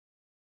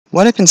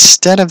What if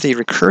instead of the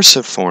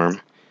recursive form,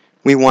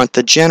 we want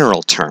the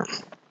general term?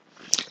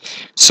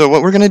 So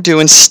what we're going to do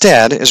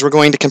instead is we're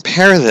going to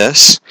compare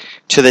this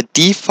to the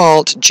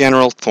default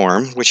general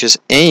form, which is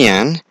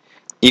an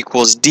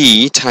equals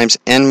d times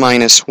n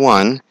minus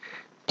 1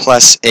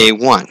 plus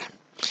a1.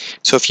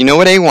 So if you know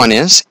what a1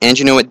 is and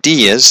you know what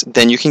d is,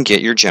 then you can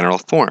get your general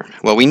form.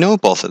 Well, we know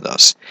both of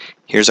those.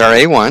 Here's our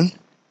a1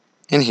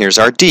 and here's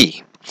our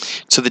d.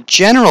 So the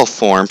general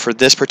form for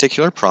this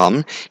particular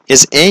problem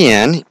is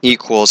an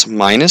equals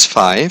minus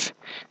 5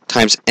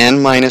 times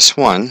n minus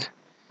 1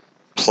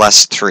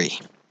 plus 3.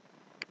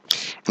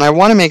 And I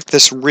want to make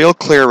this real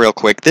clear real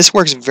quick. This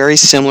works very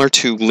similar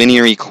to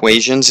linear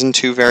equations in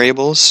two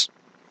variables,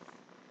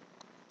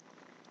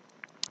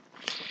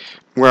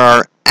 where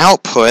our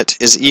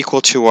output is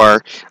equal to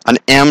an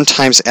m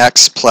times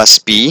x plus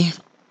b.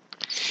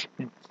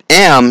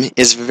 M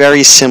is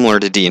very similar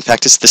to d. In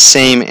fact, it's the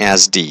same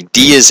as d.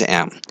 d is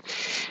m.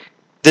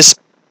 This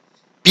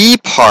b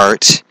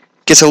part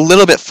gets a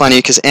little bit funny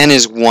because n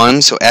is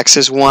 1, so x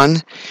is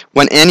 1.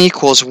 When n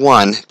equals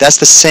 1, that's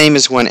the same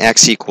as when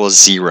x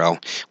equals 0,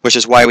 which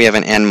is why we have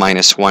an n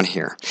minus 1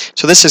 here.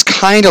 So this is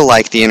kind of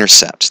like the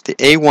intercept. The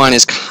a1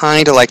 is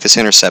kind of like this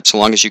intercept so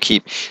long as you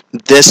keep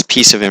this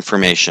piece of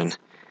information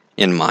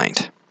in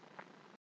mind.